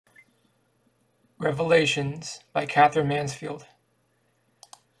Revelations by Katherine Mansfield.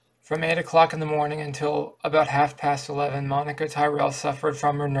 From 8 o'clock in the morning until about 11:30, Monica Tyrrell suffered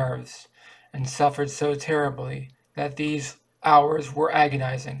from her nerves, and suffered so terribly that these hours were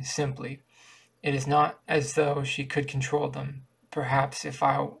agonizing, simply. It is not as though she could control them. Perhaps if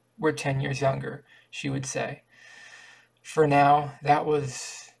I were 10 years younger, she would say. For now, that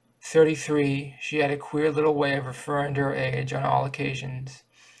was 33, she had a queer little way of referring to her age on all occasions,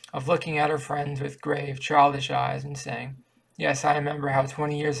 of looking at her friends with grave, childish eyes and saying, "Yes, I remember how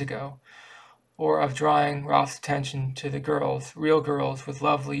 20 years ago," or of drawing Ralph's attention to the girls, real girls with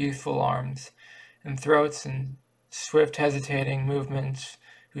lovely youthful arms and throats and swift hesitating movements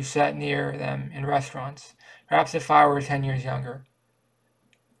who sat near them in restaurants. Perhaps if I were 10 years younger.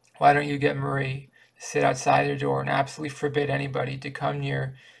 Why don't you get Marie to sit outside your door and absolutely forbid anybody to come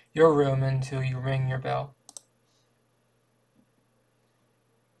near your room until you ring your bell?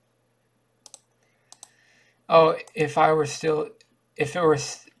 Oh, if it were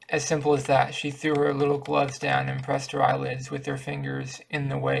as simple as that. She threw her little gloves down and pressed her eyelids with her fingers in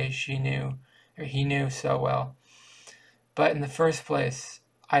the way he knew so well. But in the first place,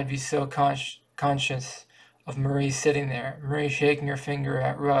 I'd be so conscious of Marie sitting there, Marie shaking her finger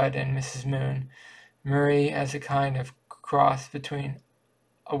at Rudd and Mrs. Moon, Marie as a kind of cross between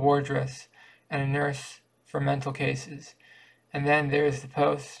a wardress and a nurse for mental cases. And then there's the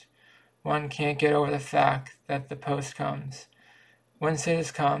post. One can't get over the fact that the post comes. Whence it has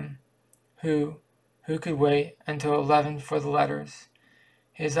come? Who could wait until 11 for the letters?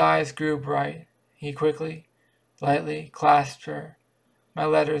 His eyes grew bright. He quickly, lightly clasped her. "My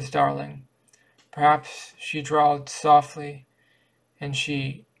letters, darling." Perhaps she drawled softly, and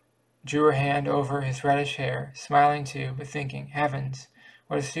she drew her hand over his reddish hair, smiling too, but thinking, heavens,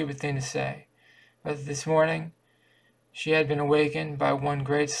 what a stupid thing to say. But this morning she had been awakened by one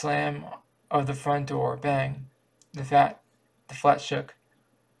great slam of the front door. Bang. The flat shook.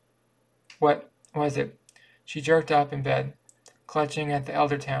 What was it? She jerked up in bed, clutching at the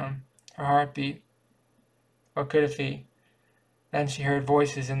Eldertown. Her heart beat. What could it be? Then she heard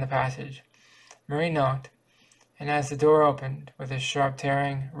voices in the passage. Marie knocked, and as the door opened, with a sharp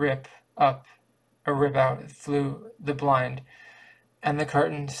tearing rip out, flew the blind, and the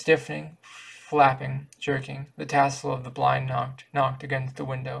curtain, stiffening, flapping, jerking, the tassel of the blind knocked against the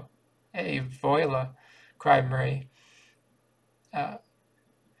window. "Hey, Voila!" cried Marie,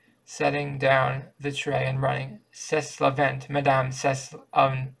 setting down the tray and running. "C'est la vente, madame, c'est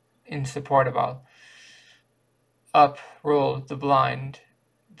insupportable." Up rolled the blind.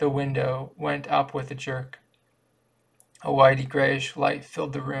 The window went up with a jerk. A whitey grayish light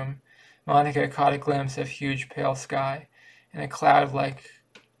filled the room. Monica caught a glimpse of huge pale sky, and a cloud like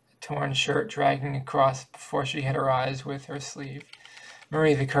a torn shirt dragging across before she hid her eyes with her sleeve.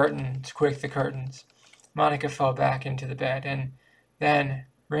 "Marie, the curtains, quick, the curtains." Monica fell back into the bed, and then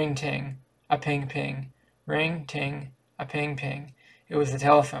ring-ting, a ping-ping, ring-ting, a ping-ping. It was the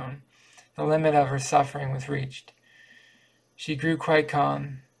telephone. The limit of her suffering was reached. She grew quite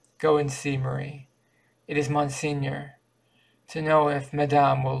calm. "Go and see Marie. It is Monseigneur. To know if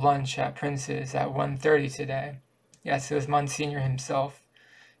Madame will lunch at Prince's at 1:30 today." Yes, it was Monseigneur himself.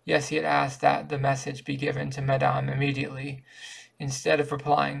 Yes, he had asked that the message be given to Madame immediately. Instead of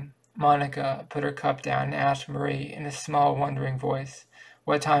replying, Monica put her cup down and asked Marie in a small, wondering voice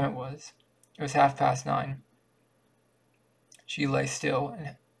what time it was. It was 9:30. She lay still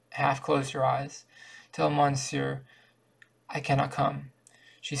and half closed her eyes. "Tell Monsieur I cannot come,"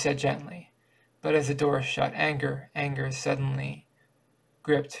 she said gently. But as the door shut, anger suddenly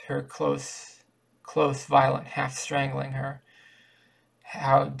gripped her close, violent, half strangling her.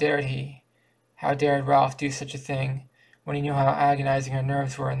 How dared he? How dared Ralph do such a thing, when he knew how agonizing her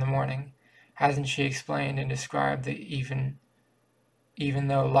nerves were in the morning? Hasn't she explained and described that even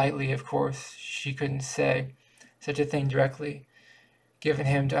though lightly, of course, she couldn't say such a thing directly, given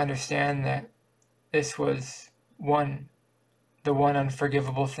him to understand that this was the one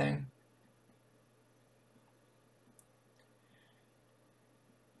unforgivable thing?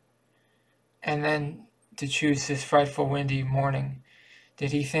 And then to choose this frightful windy morning.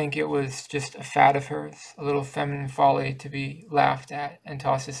 Did he think it was just a fad of hers, a little feminine folly to be laughed at and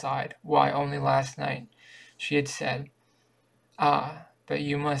tossed aside? Why, only last night she had said, "Ah, but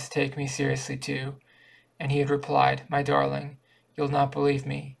you must take me seriously too." And he had replied, "My darling, you'll not believe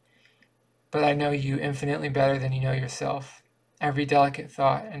me, but I know you infinitely better than you know yourself. Every delicate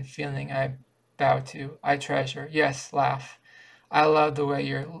thought and feeling I bow to, I treasure. Yes, laugh. I love the way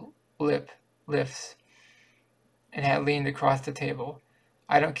your lip lifts," and had leaned across the table.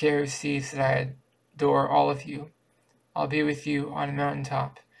 "I don't care who sees that I adore all of you. I'll be with you on a mountain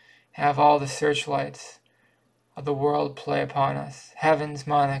top, have all the searchlights of the world play upon us. Heavens,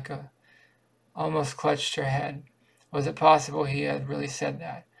 Monica almost clutched her head. Was it possible he had really said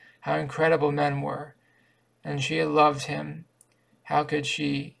that? How incredible men were! And she had loved him. How could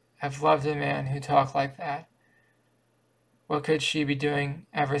she have loved a man who talked like that? What could she be doing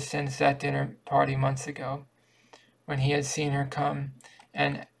ever since that dinner party months ago, when he had seen her come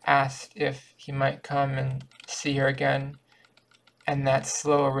and asked if he might come and see her again, and that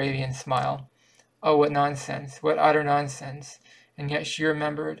slow Arabian smile? Oh, what nonsense, what utter nonsense! And yet she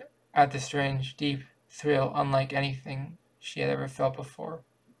remembered at the strange, deep thrill unlike anything she had ever felt before.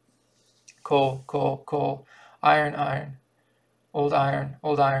 Coal, coal, coal, iron, iron, old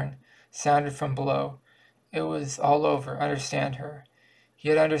iron, sounded from below. It was all over, understand her. He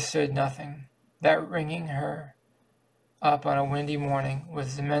had understood nothing. That ringing her up on a windy morning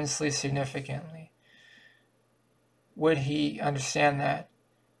was immensely significantly. Would he understand that?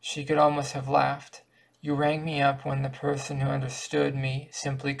 She could almost have laughed. You rang me up when the person who understood me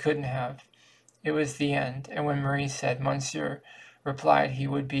simply couldn't have. It was the end, and when Marie said Monsieur replied he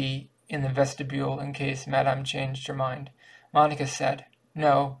would be in the vestibule in case Madame changed her mind, Monica said,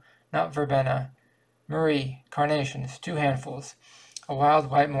 No, not verbena. Marie, carnations, 2 handfuls. A wild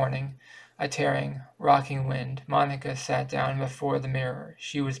white morning, a tearing, rocking wind. Monica sat down before the mirror.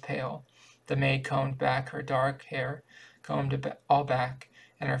 She was pale. The maid combed back her dark hair, combed all back,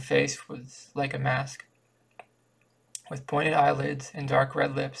 and her face was like a mask, with pointed eyelids and dark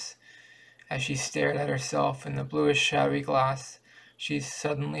red lips. As she stared at herself in the bluish shadowy glass, she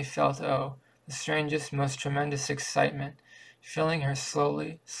suddenly felt, oh, the strangest, most tremendous excitement, filling her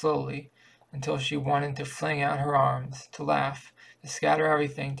slowly, slowly, until she wanted to fling out her arms, to laugh, to scatter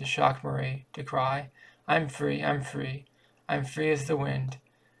everything, to shock Marie, to cry, I'm free, I'm free, I'm free as the wind.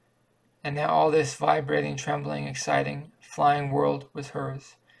 And now all this vibrating, trembling, exciting, flying world was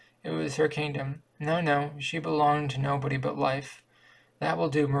hers. It was her kingdom. No, no, she belonged to nobody but life. That will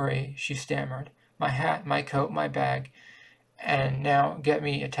do, Marie, she stammered. My hat, my coat, my bag, and now get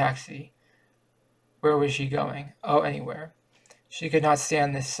me a taxi. Where was she going? Oh, anywhere. She could not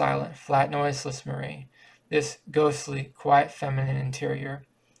stand this silent, flat, noiseless Marie, this ghostly, quiet, feminine interior.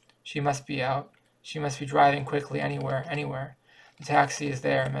 She must be out. She must be driving quickly anywhere, anywhere. The taxi is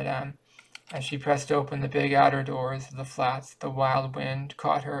there, madame. As she pressed open the big outer doors of the flats, the wild wind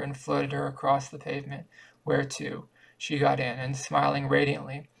caught her and floated her across the pavement. Where to? She got in, and smiling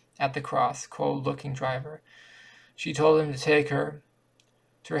radiantly at the cross, cold-looking driver, she told him to take her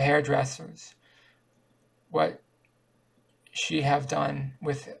to her hairdresser's. What she have done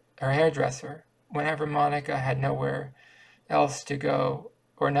with her hairdresser, whenever Monica had nowhere else to go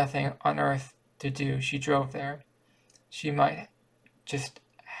or nothing on earth to do, she drove there. She might just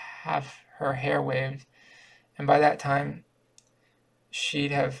have her hair waved, and by that time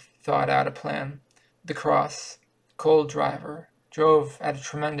she'd have thought out a plan. The cross, cold driver, drove at a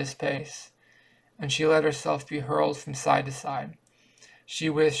tremendous pace, and she let herself be hurled from side to side. She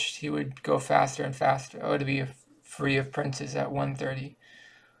wished he would go faster and faster. Oh, to be free of princes at 1:30,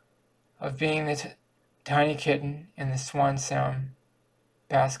 of being the tiny kitten in the swan sound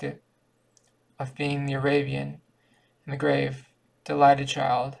basket, of being the Arabian in the grave, delighted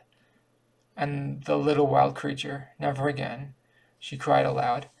child, and the little wild creature. Never again, she cried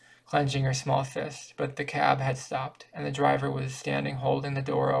aloud, clenching her small fist, but the cab had stopped, and the driver was standing holding the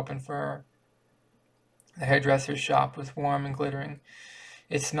door open for her. The hairdresser's shop was warm and glittering.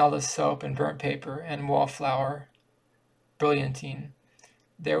 It smelled of soap and burnt paper and wallflower brilliantine.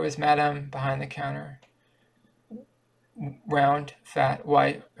 There was Madame behind the counter, round, fat,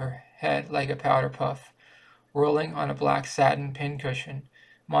 white, her head like a powder puff, rolling on a black satin pincushion.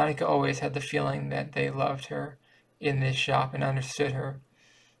 Monica always had the feeling that they loved her in this shop and understood her,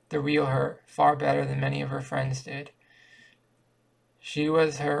 the real her, far better than many of her friends did. She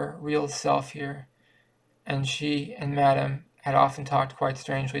was her real self here, and she and Madame had often talked quite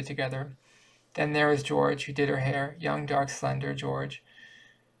strangely together. Then there was George, who did her hair, young, dark, slender George.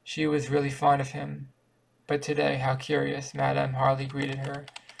 She was really fond of him. But today, how curious, Madame hardly greeted her.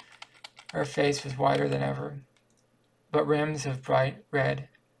 Her face was whiter than ever, but rims of bright red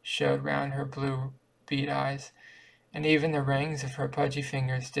showed round her blue bead eyes, and even the rings of her pudgy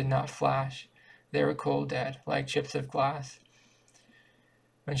fingers did not flash. They were cold dead, like chips of glass.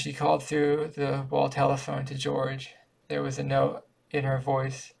 When she called through the wall telephone to George, there was a note in her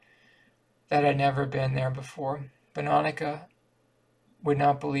voice that had never been there before. But Monica would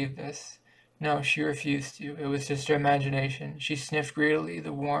not believe this. No, she refused to. It was just her imagination. She sniffed greedily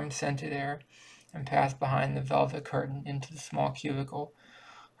the warm, scented air and passed behind the velvet curtain into the small cubicle.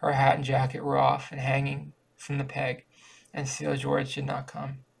 Her hat and jacket were off and hanging from the peg, and still George did not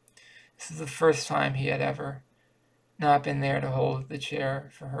come. This was the first time he had ever not been there to hold the chair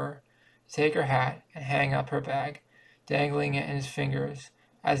for her, to take her hat and hang up her bag, dangling it in his fingers,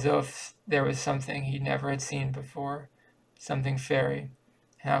 as though if there was something he never had seen before, something fairy,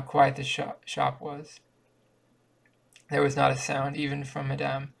 and how quiet the shop was. There was not a sound, even from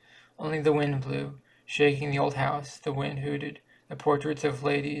Madame. Only the wind blew, shaking the old house. The wind hooted. The portraits of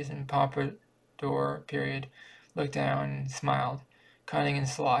ladies in Pompadour period looked down and smiled, cunning and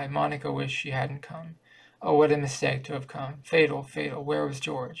sly. Monica wished she hadn't come. Oh, what a mistake to have come. Fatal, fatal. Where was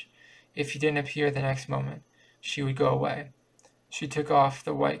George? If he didn't appear the next moment, she would go away. She took off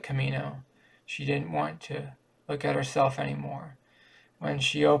the white Camino. She didn't want to look at herself any more. When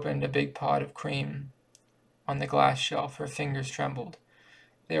she opened a big pot of cream on the glass shelf, her fingers trembled.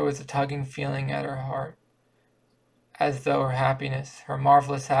 There was a tugging feeling at her heart, as though her happiness, her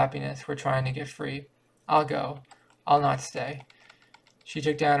marvelous happiness, were trying to get free. I'll go. I'll not stay. She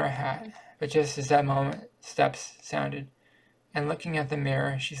took down her hat, but just as that moment, steps sounded, and looking at the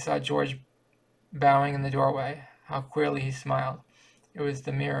mirror, she saw George bowing in the doorway. How queerly he smiled. It was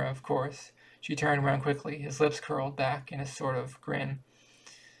the mirror, of course. She turned round quickly, his lips curled back in a sort of grin.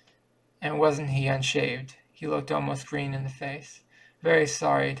 And wasn't he unshaved? He looked almost green in the face. Very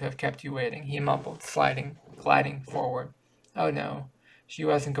sorry to have kept you waiting, he mumbled, gliding forward. Oh no, she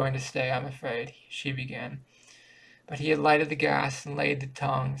wasn't going to stay, I'm afraid, she began. But he had lighted the gas and laid the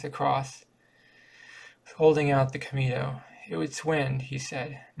tongs across, holding out the Camino. It was wind, he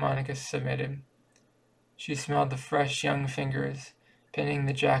said. Monica submitted. She smelled the fresh young fingers, pinning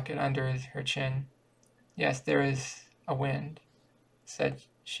the jacket under her chin. Yes, there is a wind, said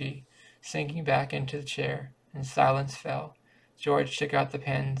she, sinking back into the chair, and silence fell. George took out the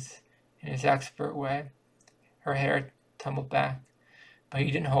pins in his expert way. Her hair tumbled back, but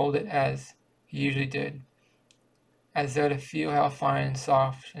he didn't hold it as he usually did, as though to feel how fine and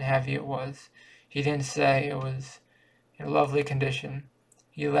soft and heavy it was. He didn't say it was in lovely condition.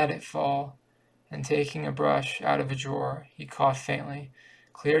 He let it fall, and taking a brush out of a drawer, he coughed faintly,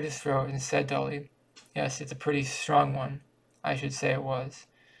 cleared his throat, and said dully, Yes, it's a pretty strong one. I should say it was.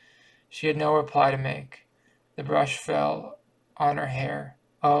 She had no reply to make. The brush fell on her hair.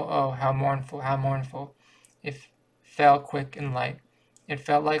 Oh, how mournful, how mournful. It fell quick and light. It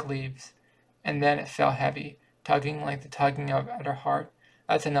felt like leaves, and then it fell heavy, tugging like the tugging at her heart.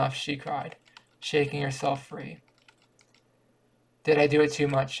 That's enough, she cried, shaking herself free. Did I do it too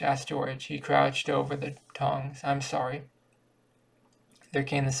much? Asked George. He crouched over the tongs. I'm sorry. There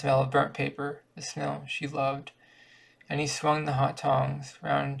came the smell of burnt paper, the smell she loved, and he swung the hot tongs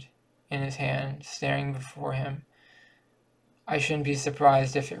round in his hand, staring before him. I shouldn't be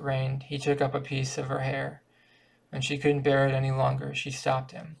surprised if it rained. He took up a piece of her hair. When she couldn't bear it any longer, she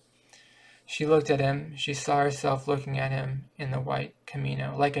stopped him. She looked at him. She saw herself looking at him in the white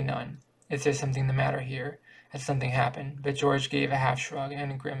Camino, like a nun. Is there something the matter here? Has something happened? But George gave a half-shrug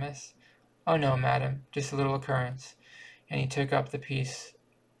and a grimace. Oh no, madam, just a little occurrence. And he took up the piece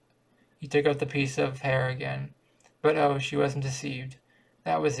of hair again. But oh, she wasn't deceived.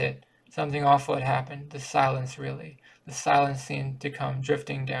 That was it. Something awful had happened. The silence, really. The silence seemed to come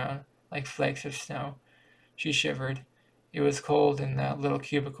drifting down like flakes of snow. She shivered. It was cold in that little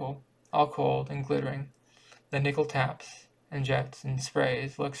cubicle, all cold and glittering. The nickel taps and jets and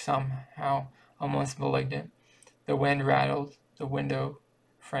sprays looked somehow almost malignant. The wind rattled the window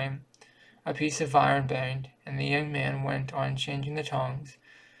frame. A piece of iron banged, and the young man went on changing the tongs,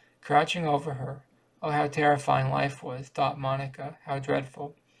 crouching over her. Oh, how terrifying life was, thought Monica, how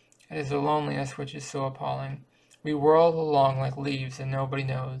dreadful. It is the loneliness which is so appalling. We whirl along like leaves, and nobody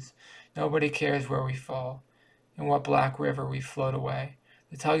knows. Nobody cares where we fall, in what black river we float away.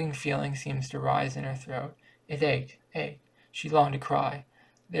 The tugging feeling seems to rise in her throat. It ached. She longed to cry.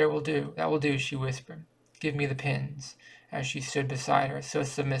 That will do, she whispered. Give me the pins, as she stood beside her, so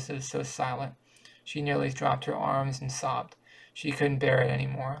submissive, so silent. She nearly dropped her arms and sobbed. She couldn't bear it any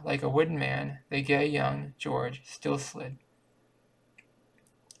more. Like a wooden man, the gay young George still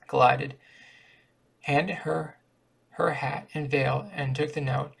glided, handed her hat and veil, and took the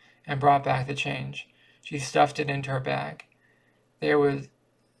note, and brought back the change. She stuffed it into her bag.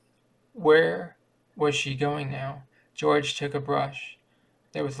 Where was she going now? George took a brush.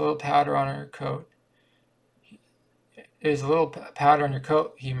 There was a little powder on her coat. There's a little powder on your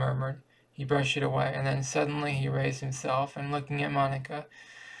coat, he murmured. He brushed it away, and then suddenly he raised himself, and looking at Monica,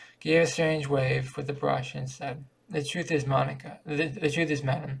 gave a strange wave with the brush, and said, The truth is,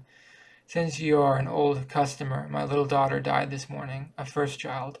 madam, since you are an old customer, my little daughter died this morning, a first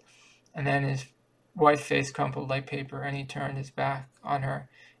child. And then his white face crumpled like paper, and he turned his back on her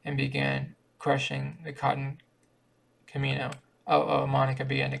and began crushing the cotton Camino. Oh, Monica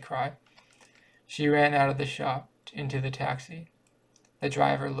began to cry. She ran out of the shop into the taxi. The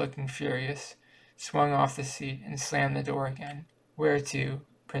driver, looking furious, swung off the seat and slammed the door again. "Where to,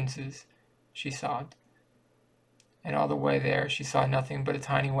 Princes?" she sobbed. And all the way there she saw nothing but a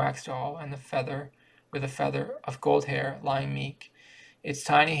tiny wax doll and with a feather of gold hair lying meek, its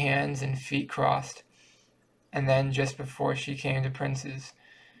tiny hands and feet crossed. And then, just before she came to Prince's,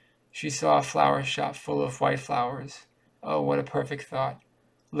 she saw a flower shop full of white flowers. Oh, what a perfect thought!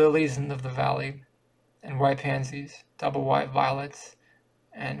 Lilies of the valley, and white pansies, double white violets,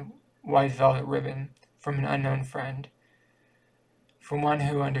 and white velvet ribbon from an unknown friend. From one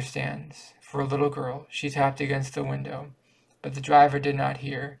who understands. For a little girl. She tapped against the window, but the driver did not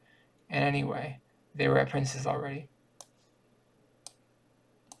hear, and anyway, they were at Prince's already.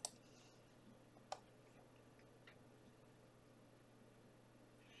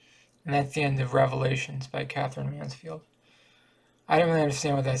 And that's the end of Revelations by Katherine Mansfield. I didn't really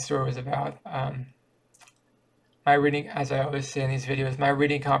understand what that story was about. My reading, as I always say in these videos, my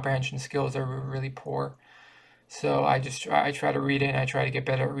reading comprehension skills are really poor. So I try to read it, and I try to get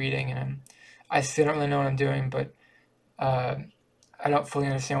better at reading, and I still don't really know what I'm doing, but I don't fully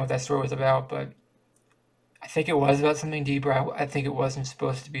understand what that story was about, but I think it was about something deeper. I think it wasn't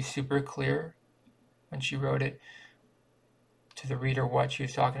supposed to be super clear when she wrote it to the reader what she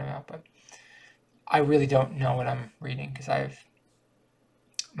was talking about, but I really don't know what I'm reading because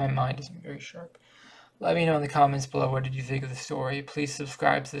my mind isn't very sharp. Let me know in the comments below what did you think of the story. Please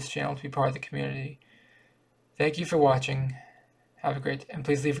subscribe to this channel to be part of the community. Thank you for watching. Have a great, and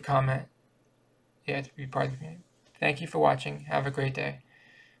please leave a comment. Yeah, to be part of the community. Thank you for watching. Have a great day.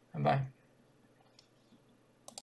 Bye-bye.